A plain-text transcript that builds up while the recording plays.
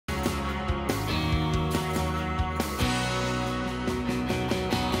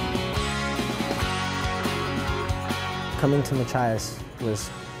Coming to Machias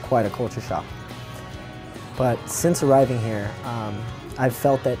was quite a culture shock. But since arriving here, I've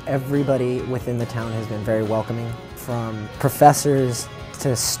felt that everybody within the town has been very welcoming, from professors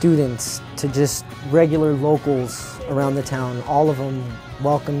to students to just regular locals around the town. All of them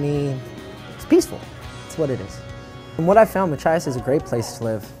welcome me. It's peaceful. It's what it is. And what I found, Machias is a great place to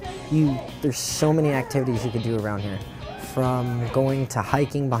live. There's so many activities you could do around here, from going to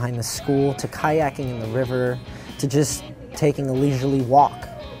hiking behind the school, to kayaking in the river, to just taking a leisurely walk,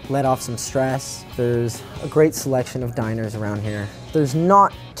 let off some stress. There's a great selection of diners around here. There's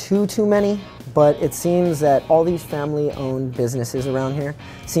not too many, but it seems that all these family-owned businesses around here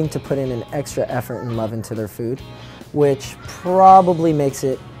seem to put in an extra effort and love into their food, which probably makes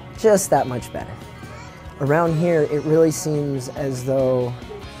it just that much better. Around here, it really seems as though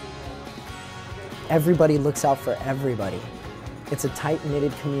everybody looks out for everybody. It's a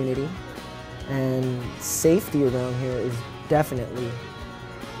tight-knitted community, and safety around here is definitely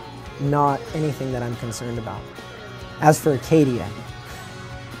not anything that I'm concerned about. As for Acadia,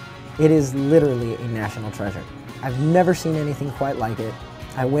 it is literally a national treasure. I've never seen anything quite like it.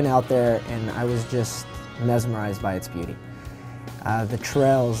 I went out there and I was just mesmerized by its beauty. The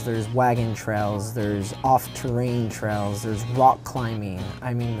trails, there's wagon trails, there's off-terrain trails, there's rock climbing.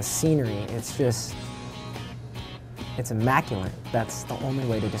 I mean, the scenery, it's immaculate. That's the only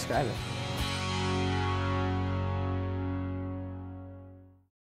way to describe it.